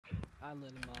I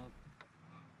lit him up.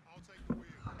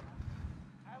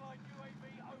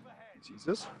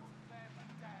 Jesus.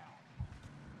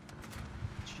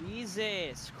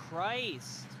 Jesus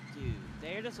Christ, dude.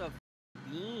 They're just a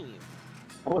beam.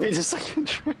 Wait a second.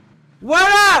 What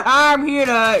up? I'm here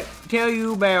to tell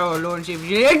you about Lord and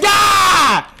Savior.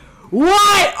 Ah!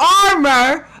 What?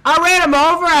 Armor? I ran him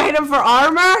over. I hit him for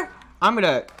armor?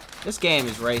 This game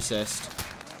is racist.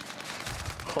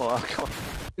 Oh, God.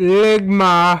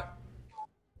 Ligma.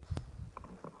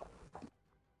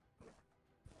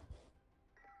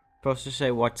 Supposed to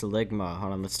say what's Ligma.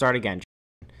 Hold on, let's start again.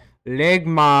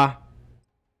 Ligma.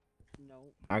 No.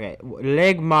 Okay,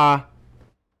 Ligma.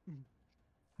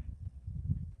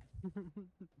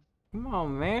 Come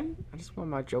on, man. I just want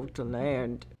my joke to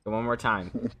land. One more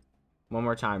time. One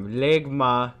more time.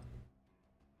 Ligma.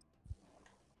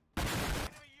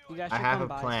 I have a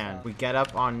plan. We get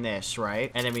up on this, right?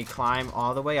 And then we climb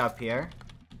all the way up here.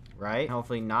 Right?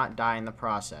 Hopefully not die in the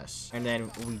process. And then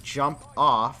we jump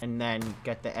off and then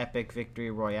get the epic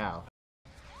victory royale.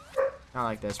 Not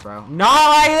like this, bro. Not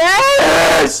like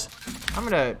this!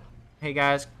 Hey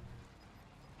guys.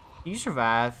 Can you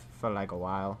survive for like a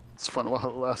while? It's fun while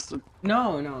it lasted.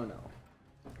 No.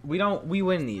 We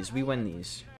win these. We win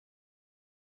these.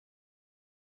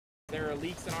 There are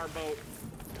leaks in our boat.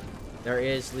 There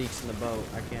is leaks in the boat.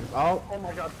 I can't. Oh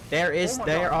my God. There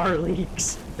are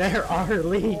leaks. There are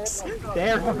leaks.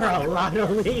 There are a lot of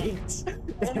leaks.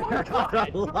 There are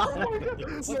a lot of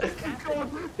leaks.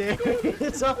 There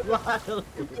is a lot of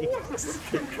leaks.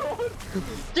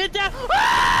 Get down!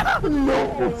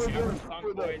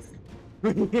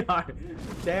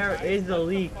 There is a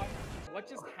leak. What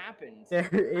just happened? There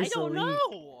is I don't a leak.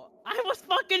 know! I was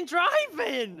fucking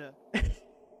driving!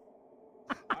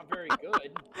 Not very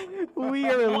good. We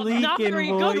are leaking, not very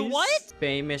boys. good, what?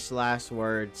 Famous last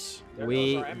words. There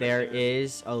There goes our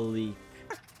is a leak.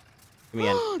 Give me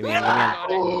in. Give me in. Give me in.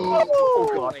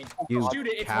 Oh, God. You Dude,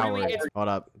 it's coward. really- it's- Hold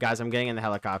up. Guys, I'm getting in the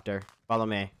helicopter. Follow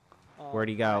me. Where'd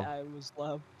he go? I was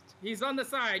left. He's on the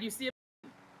side. You see him?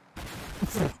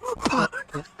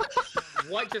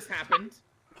 What just happened?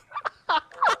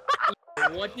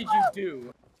 What did you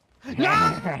do?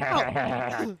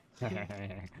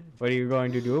 What are you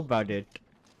going to do about it?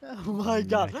 Oh my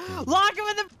god. Lock him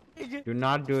in the Do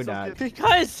not do that.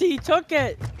 because he took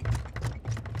it!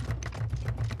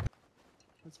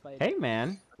 Let's fight. Hey,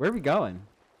 man. Where are we going?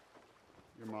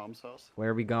 Your mom's house? Where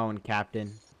are we going,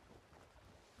 Captain?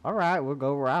 Alright, we'll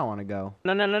go where I want to go.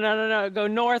 No. Go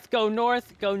north, go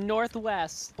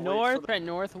northwest. North and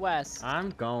northwest.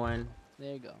 I'm going.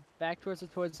 There you go. Back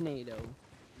towards NATO.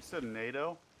 You said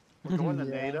NATO? We're going to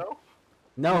Yeah. NATO?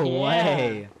 No Yeah.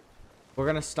 way. We're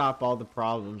gonna stop all the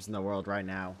problems in the world right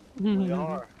now. We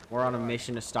are. We're on a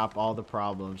mission to stop all the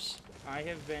problems. I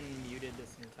have been muted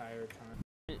this entire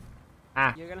time.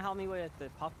 Ah. You're gonna help me with the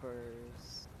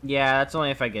puppers. Yeah, that's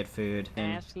only if I get food. I'm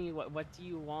And asking you what do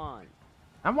you want?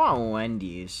 I want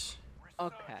Wendy's.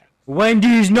 Okay.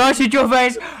 Wendy's, not at your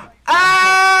face!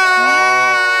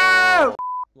 Ah!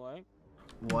 What?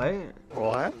 What?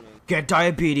 What? Get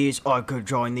diabetes or could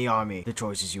join the army. The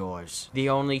choice is yours. The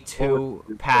only two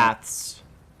paths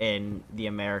in the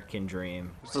American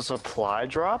dream. Is this a supply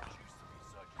drop?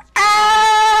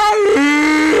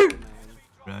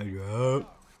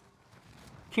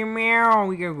 Come here,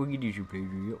 we gotta go get you some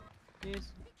pizza.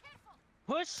 Yes.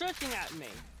 Who's shooting at me?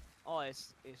 Oh,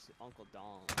 it's Uncle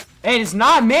Don. It's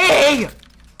not me!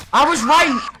 I was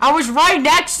right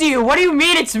next to you. What do you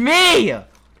mean it's me?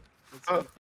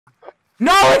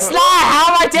 No, it's not!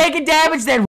 How am I taking damage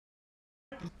then?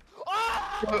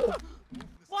 Oh!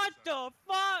 What the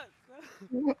fuck?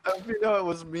 You know it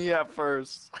was me at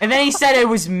first. And then he said it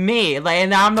was me, like,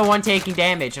 and I'm the one taking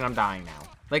damage, and I'm dying now.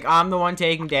 Like, I'm the one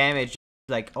taking damage.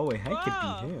 Like, oh, it could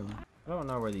be him. I don't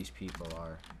know where these people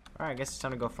are. Alright, I guess it's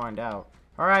time to go find out.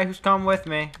 Alright, who's coming with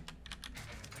me?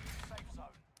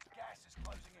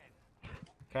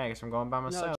 Okay, I guess I'm going by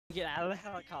myself. No, get out of the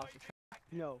helicopter.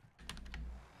 No.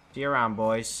 See you around,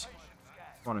 boys.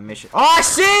 On a mission. Oh, I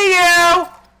see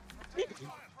you!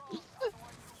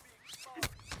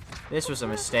 This was a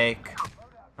mistake.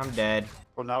 I'm dead.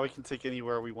 Well, now we can take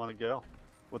anywhere we want to go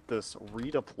with this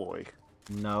redeploy.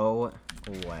 No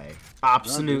way.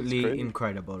 Absolutely crazy.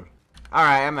 incredible.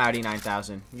 Alright, I'm Audi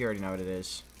 9000. You already know what it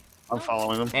is. I'm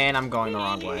following them. And I'm going the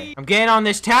wrong way. I'm getting on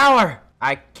this tower!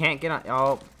 I can't get on.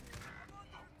 Oh.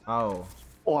 Oh.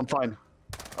 Oh, I'm fine.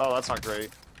 Oh, that's not great.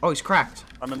 Oh, he's cracked.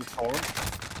 I'm in the column.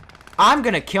 I'm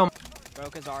gonna kill.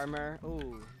 Broke his armor.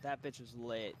 Ooh, that bitch was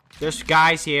lit. There's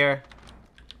guys here.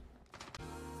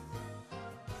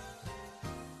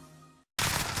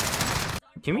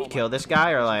 Can we kill this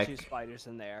guy or like? Two spiders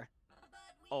in there.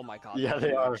 Oh my god. Yeah,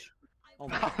 they're they are. huge. Oh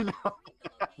my god. No.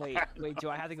 Wait, do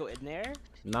I have to go in there?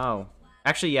 No.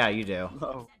 Actually, yeah, you do.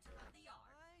 No.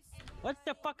 What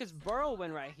the fuck is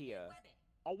burrowing right here?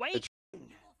 Oh wait!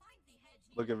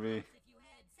 Look at me.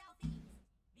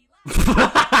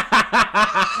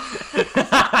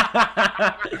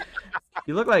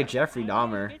 You look like Jeffrey How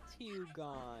do I Dahmer. get to you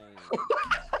guys?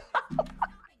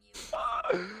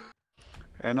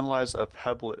 Analyze a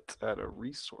pebblet at a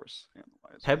resource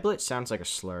analyzer. Pebblet sounds like a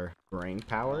slur. Brain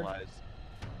power? Analyze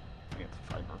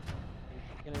antifiber.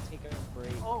 I'm gonna take a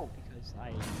break because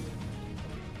I.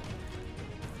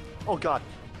 Oh god.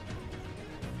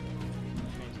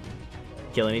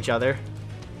 Killing each other.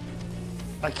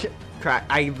 I can't. Crack.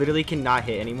 I literally cannot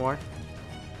hit anymore.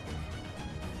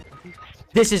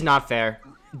 This is not fair.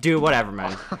 Dude, whatever,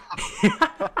 man.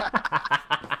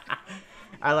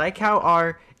 I like how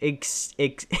our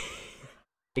extensive.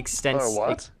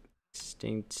 What?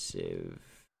 Extensive.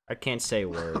 I can't say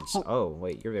words. Oh,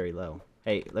 wait, you're very low.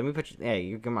 Hey, let me put you. Hey,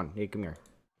 you come on. Hey, come here.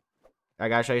 I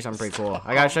gotta show you something pretty cool.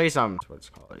 I gotta show you something. That's what it's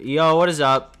called. Yo, what is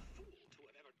up?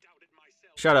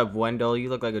 Shut up, Wendell. You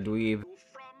look like a dweeb.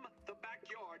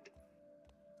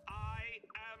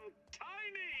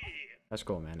 That's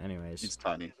cool, man. Anyways. He's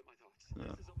tiny.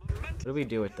 Yeah. What do we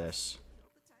do with this?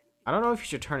 I don't know if you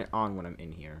should turn it on when I'm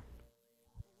in here.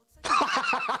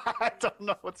 I don't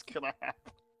know what's gonna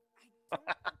happen.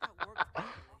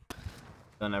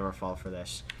 They'll never fall for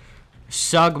this.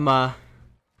 Sugma.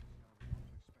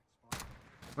 I'm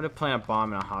gonna plant a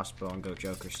bomb in a hospital and go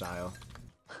Joker style.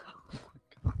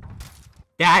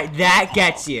 That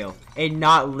gets you, and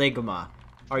not Ligma.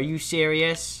 Are you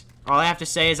serious? All I have to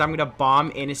say is I'm gonna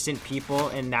bomb innocent people,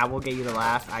 and that will get you to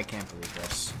laugh. I can't believe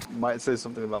this. Might say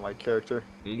something about my character.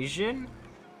 Asian?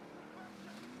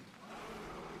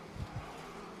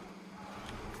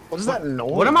 What is that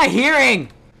noise? What am I hearing?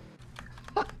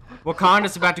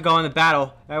 Wakanda's about to go in the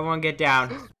battle. Everyone get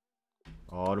down.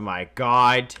 Oh my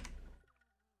god.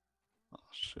 Oh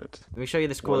shit. Let me show you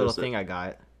this cool What little is it? thing I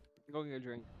got. Go get a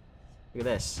drink. Look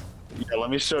at this. Yeah, let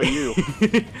me show you.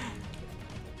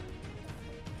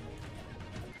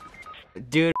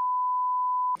 Dude.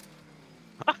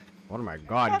 Oh my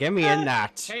god, get me in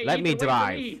that. Hey, Let you me can wait for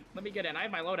drive. me. Let me get in. I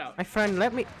have my loadout. My friend,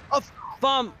 let me. Oh,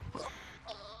 bum!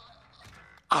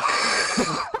 You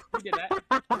did that.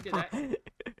 You did that.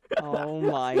 Oh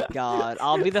my god.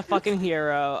 I'll be the fucking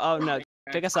hero. Oh no.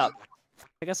 Pick us up.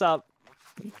 Pick us up.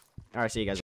 Alright, see you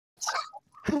guys.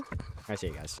 Alright, see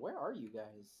you guys. Where are you guys?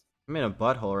 I'm in a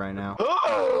butthole right now.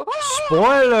 Oh!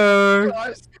 Spoiler!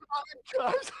 Guys,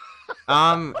 guys.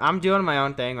 I'm doing my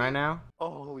own thing right now.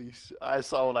 Holy shit. I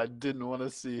saw what I didn't want to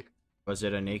see. Was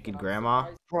it a naked grandma?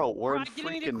 Bro, we're in I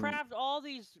didn't need to freaking... craft all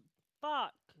these.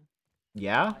 Fuck.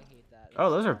 Yeah? I hate that. Oh,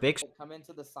 those are big. Come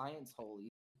into the science hole.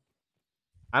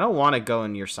 I don't want to go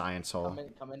in your science hole.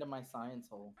 Come into my science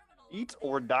hole. Eat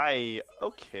or die.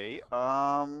 Okay,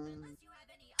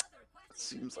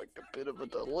 seems like a bit of a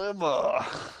dilemma.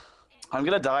 I'm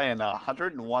gonna die in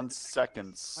 101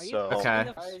 seconds, Are you so...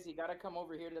 Okay. Guys, you gotta come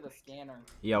over here to the scanner.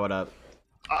 Yo, what up?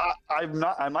 I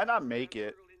might not make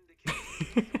it.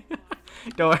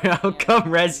 Don't worry, I'll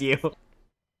come res you.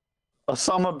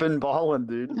 Osama bin Laden,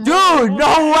 dude. Dude,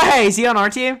 no way! Is he on our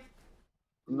team?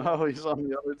 No, he's on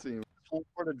the other team. Full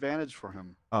court advantage for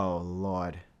him. Oh,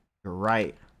 Lord. You're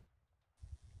right.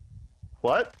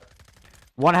 What?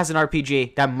 One has an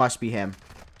RPG. That must be him.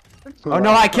 Oh,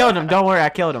 no, I killed him. Don't worry, I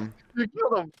killed him. You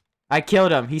killed him. I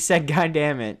killed him. He said, God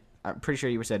damn it. I'm pretty sure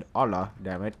you said, Allah,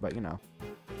 damn it, but you know.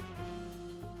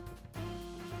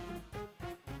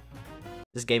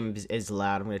 This game is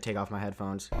loud. I'm gonna take off my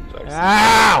headphones.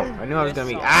 Ow! I knew I was gonna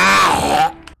be.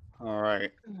 Ow!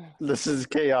 Alright. This is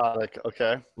chaotic,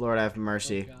 okay? Lord have Oh,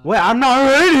 mercy. Wait, I'm not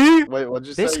ready! Wait, what'd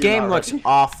you say? This You're game not looks ready?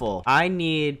 awful. I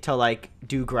need to, like,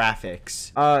 do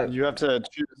graphics. You have to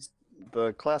choose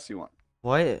the class you want.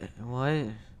 What? What?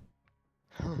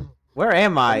 Where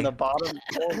am On the I? bottom.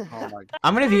 Oh my god.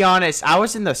 I'm gonna be honest. I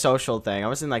was in the social thing. I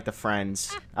was in, like, the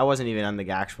friends. I wasn't even on the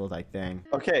actual, like, thing.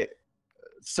 Okay.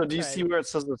 So do you Okay. see where it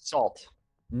says assault?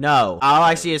 No. All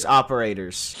I see is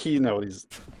operators. He knows.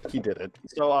 He did it.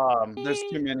 So there's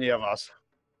too many of us.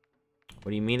 What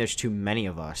do you mean there's too many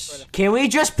of us? Can we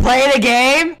just play the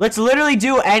game? Let's literally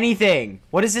do anything.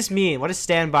 What does this mean? What does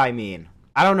standby mean?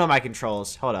 I don't know my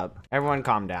controls. Hold up. Everyone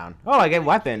calm down. Oh, I get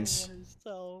weapons.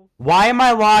 Why am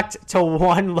I locked to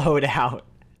one loadout?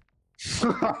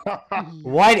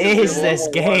 What is this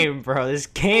game, bro? This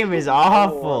game is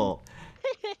awful.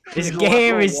 This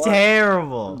game is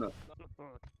terrible.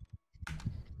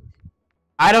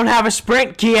 I don't have a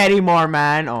sprint key anymore,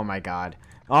 man. Oh my god.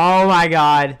 Oh my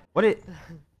god. What it?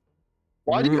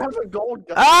 Why do you have a gold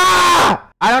gun? Ah!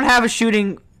 I don't have a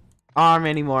shooting arm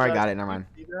anymore. I got it. Never mind.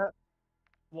 See that?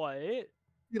 What?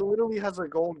 He literally has a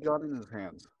gold gun in his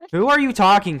hands. Who are you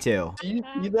talking to? Do you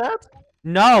see that?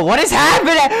 No, what is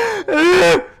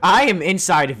happening? I am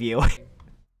inside of you.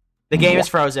 The game is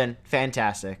frozen.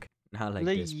 Fantastic. Not like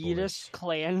The this, Yiddish boys.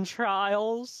 clan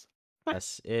trials?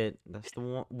 That's it. That's the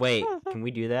one. Wait, can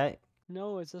we do that?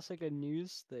 No, it's just like a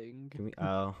news thing. Can we?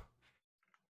 Oh.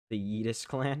 The Yiddish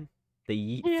clan? The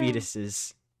Yeet Yeah.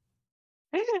 fetuses.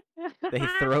 They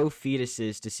throw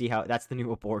fetuses to see how. That's the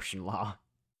new abortion law.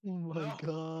 Oh my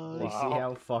god. They see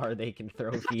how far they can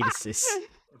throw fetuses.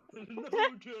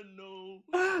 No.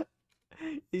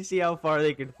 You see how far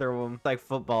they can throw them. It's like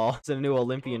football. It's a new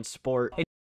Olympian sport. Hey,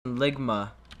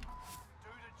 Ligma.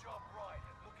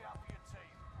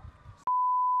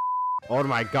 Oh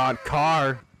my god,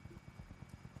 car.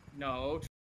 No.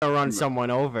 Gonna run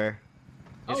someone over.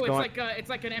 Oh, it's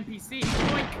like an NPC.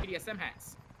 Join GrassSM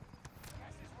hats.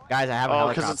 Guys, I have a Oh,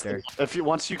 because helicopter. if you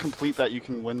once you complete that, you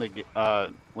can win the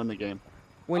game.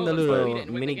 Win Oh, the let's little win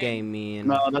the mini game. game, man.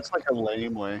 No, that's like a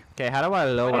lame way. Okay, how do I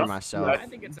lower don't- myself? I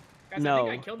think it's. Guys, No.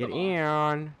 I think I killed Get them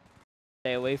all. in.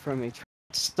 Stay away from me.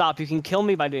 Stop, you can kill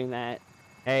me by doing that.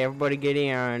 Hey, everybody get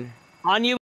in. On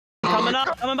you! Coming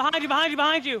up! Coming behind you, behind you,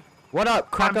 behind you! What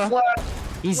up, Cracker?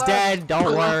 He's dead.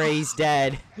 Don't worry, he's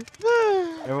dead.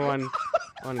 Everyone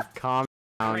calm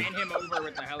down. Ran him over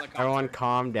with the helicopter. Everyone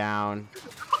calm down.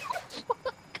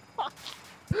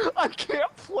 I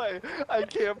can't play. I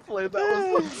can't play.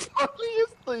 That was the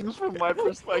funniest things from my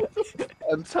perspective.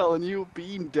 I'm telling you,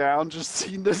 being down, just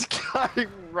seeing this guy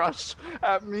rush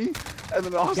at me, and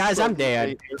then all of a Guys, I'm sudden,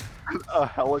 dead. A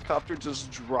helicopter just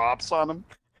drops on him.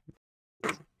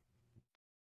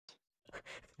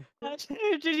 How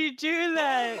did you do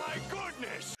that?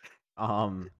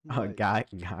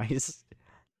 Guys.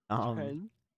 Trent?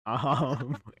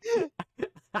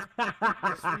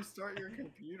 Just restart your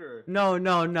computer. No,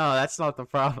 that's not the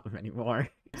problem anymore.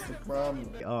 What's the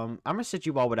problem? I'm gonna set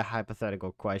you all with a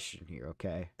hypothetical question here,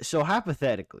 okay? So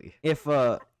hypothetically, if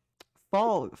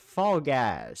Fall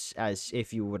Gas, as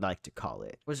if you would like to call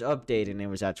it, was updated and it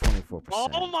was at 24%.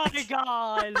 Oh my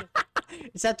god!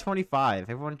 It's at 25.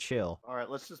 Everyone chill. All right,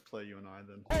 let's just play you and I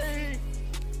then. Hey,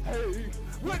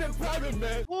 we're the private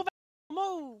man.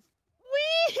 Move!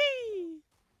 Wee!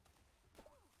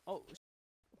 Oh,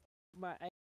 my.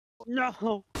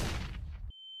 No!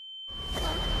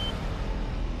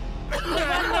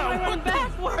 I went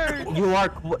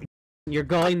backward! You're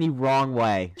going the wrong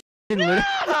way. No!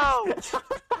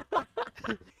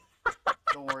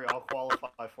 Don't worry, I'll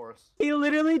qualify for us. He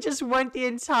literally just went the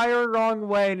entire wrong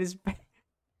way and is.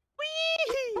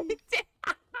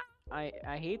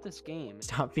 I hate this game.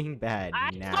 Stop being bad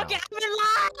I now. fucking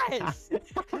have lives!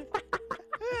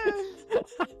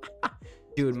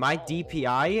 Dude, my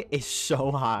DPI is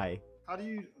so high. How do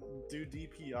you do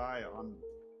DPI on?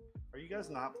 Are you guys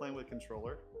not playing with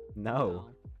controller? No.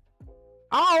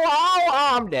 Oh,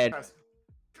 I'm dead.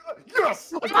 Yes!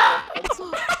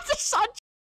 The sun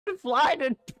flying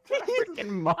to freaking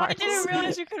Mars. I didn't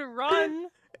realize you could run!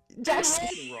 Just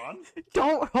Run?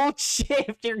 don't hold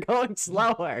shift. You're going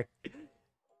slower.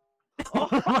 Oh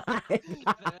my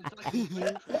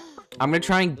God. I'm gonna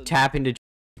try and tap into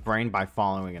brain by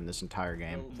following him this entire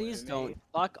game. Please don't.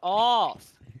 Fuck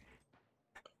off!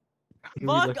 He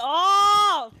Fuck looks-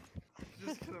 off!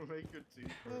 Just gonna make your teeth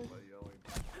hurt by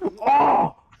yelling.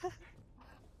 Oh!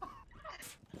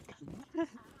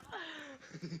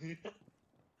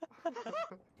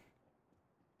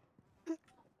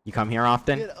 You come here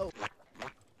often?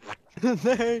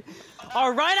 They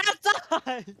are right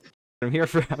outside! I'm here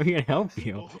to help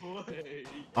you.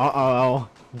 Uh-oh.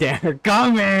 They're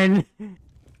coming!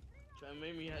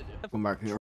 Come back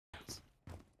here.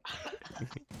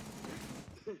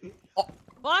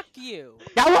 Fuck you!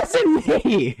 That wasn't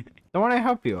me! Don't want to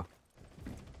help you.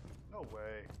 No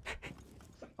way.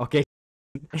 Okay.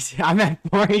 I'm at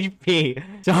 4 HP,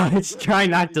 so let's try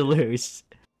not to lose.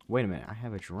 Wait a minute, I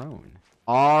have a drone.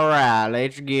 Alright,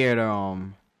 let's get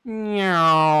him.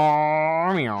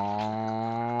 Meow,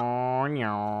 meow,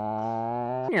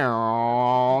 meow,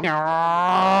 meow,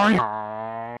 meow,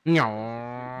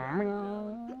 meow,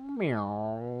 meow,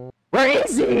 meow. Where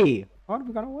is he? How are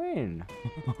we gonna win?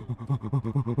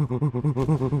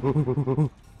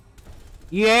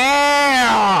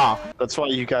 Yeah! That's why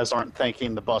you guys aren't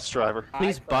thanking the bus driver.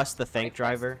 Please bust the thank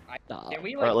driver. Can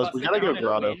we Alright, like we bust gotta it go down and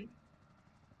grotto. win?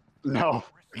 No.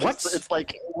 What? It's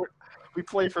like we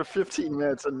play for 15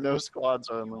 minutes and no squads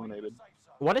are eliminated.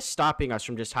 What is stopping us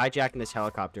from just hijacking this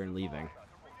helicopter and leaving?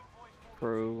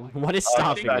 True. What is I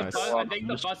stopping think us? I- I think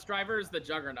the bus driver is the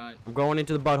juggernaut. I'm going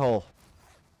into the butthole.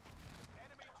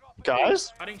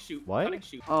 Guys? Cutting shoot. What? Cutting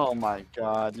shoot. Oh my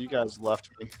god, you guys left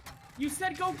me. You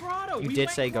said go grotto. You We did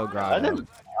went say go I grotto.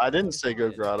 didn't say go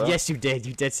grotto. Yes, you did.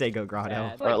 You did say go grotto.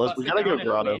 Bad. Alright, we gotta go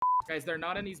grotto. Guys, they're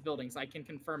not in these buildings. I can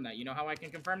confirm that. You know how I can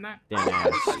confirm that? Damn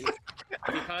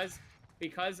ass.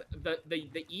 Because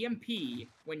the EMP,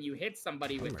 when you hit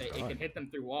somebody with it, it can hit them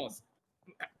through walls.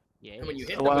 Yeah. And when you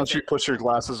hit Why them don't with you it, put your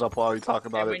glasses up while we talk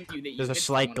about and it? when you There's a hit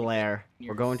slight someone, glare.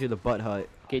 We're going to the butt hut.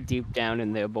 Get deep down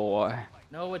in there, boy.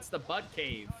 No, it's the butt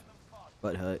cave.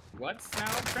 Butt hut. What's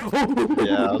now?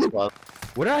 Yeah, I was about.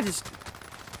 What did I just...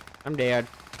 I'm dead.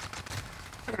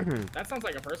 That sounds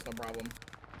like a personal problem.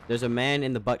 There's a man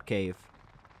in the butt cave.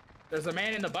 There's a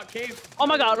man in the butt cave. Oh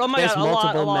my god, There's a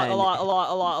lot, multiple men. a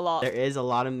lot. There is a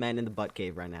lot of men in the butt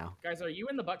cave right now. Guys, are you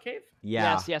in the butt cave?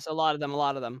 Yeah. Yes, a lot of them.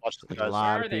 Watch the There's guys. a lot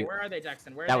Where of are they? people. Where are they,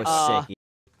 Jackson? Where are That they? was sick.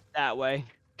 That way.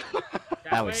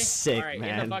 That was way? sick, Alright, in the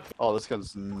man. butt cave. Oh, this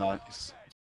gun's nice.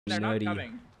 They're not Nutty.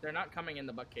 coming. They're not coming in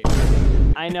the butt cave.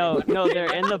 I know. No,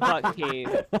 they're in the butt cave,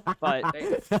 but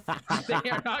They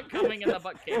are not coming in the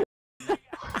butt cave.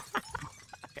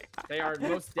 They are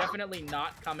most definitely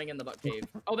not coming in the butt cave.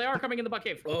 Oh, they are coming in the butt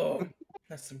cave. Oh,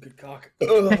 that's some good cock.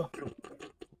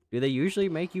 Do they usually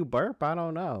make you burp? I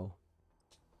don't know.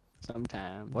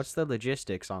 sometimes. What's the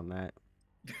logistics on that?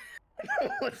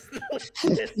 What's the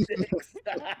logistics?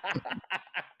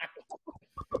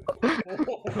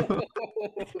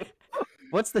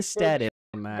 What's the status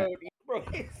on that? Bro,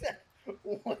 he said,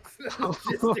 what's the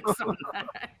logistics on that?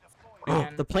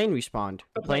 Man. The plane respawned.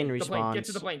 The plane respawns. Get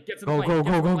to the plane. Get to the Go, plane. go, get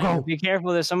to go, the go, plane. go. Be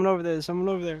careful. There's someone over there. There's someone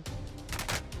over there.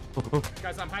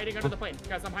 Guys, I'm hiding under the plane.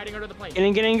 Guys, I'm hiding under the plane. Get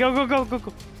in. Go. Get in,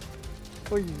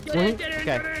 Okay.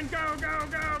 get in, go.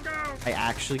 I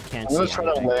actually can't I'm gonna see try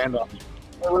to anything. land on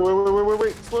you.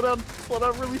 Wait. Slow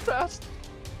down really fast.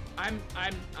 I'm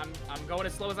going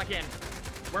as slow as I can.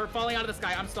 We're falling out of the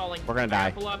sky. I'm stalling. We're gonna I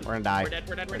gotta die. pull up. We're gonna die. We're dead.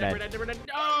 We're dead.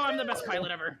 Oh, I'm the best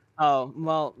pilot ever. Oh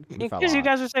well, You fell because you off.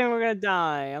 guys were saying we're gonna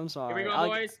die. I'm sorry. Here we go, I'll-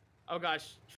 boys. Oh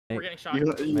gosh, Hey. we're getting shot. Hey,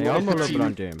 I'm a little bit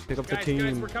on team. Pick up the Guys,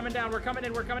 team. we're coming down. We're coming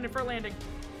in for a landing.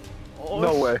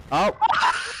 No way. Oh!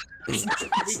 We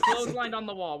clotheslined on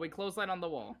the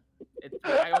wall.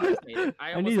 I almost made it.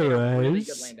 I almost need a made a really raise.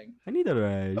 good landing. I need a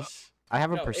raise. I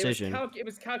have a No, precision. It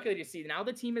was calculated. See, now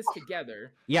the team is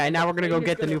together. Yeah, and now we're gonna go plane is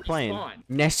get the gonna new plane. respawn.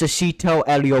 Necesito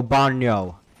el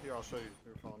baño. Here, I'll show you.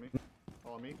 Here, follow me.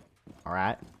 Follow me.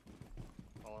 Alright.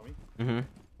 Follow me. Mm-hmm.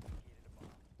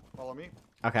 Follow me.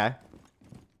 Okay.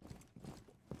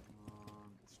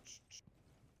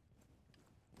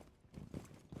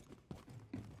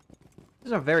 This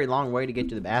is a very long way to get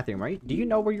to the bathroom, right? Do you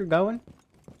know where you're going?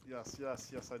 Yes,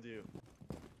 I do.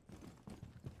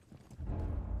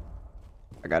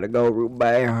 I gotta go real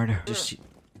bad.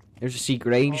 There's a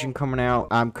secret agent coming out.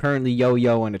 I'm currently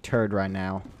yo-yoing a turd right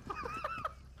now.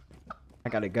 I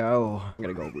gotta go. I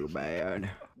gotta go real bad.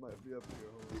 Might be up here.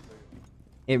 Hold on a second.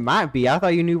 It might be. I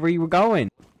thought you knew where you were going.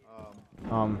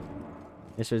 Um,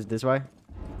 This was this way?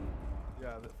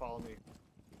 yeah, follow me.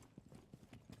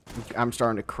 I'm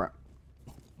starting to cry.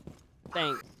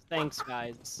 Thanks,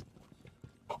 guys.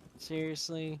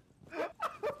 Seriously.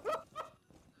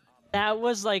 That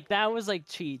was like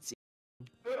cheats.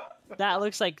 That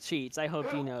looks like cheats. I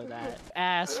hope you know that.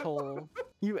 Asshole.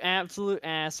 You absolute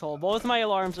asshole. Both my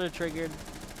alarms are triggered.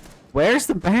 Where's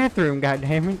the bathroom,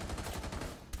 goddammit?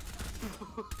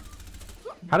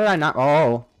 How did I not?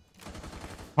 Oh.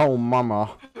 Oh,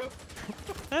 mama.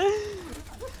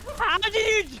 How did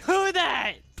you do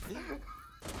that?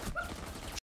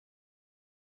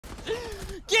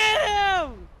 Get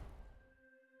him!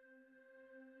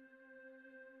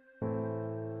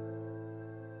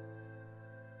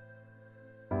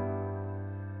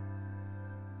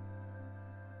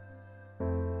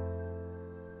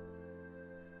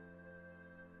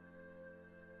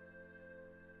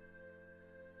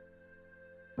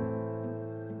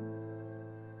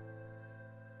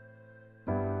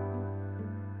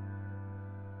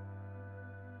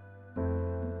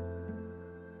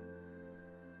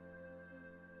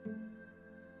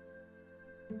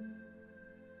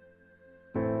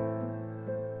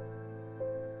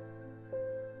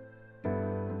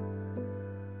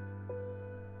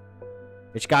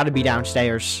 It's gotta be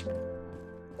downstairs.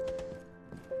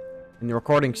 In the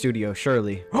recording studio,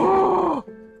 surely.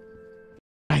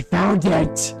 I found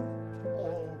it!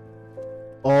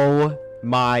 Oh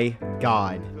my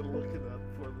god. Been looking at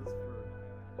for this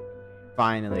for.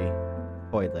 Finally.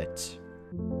 Toilet.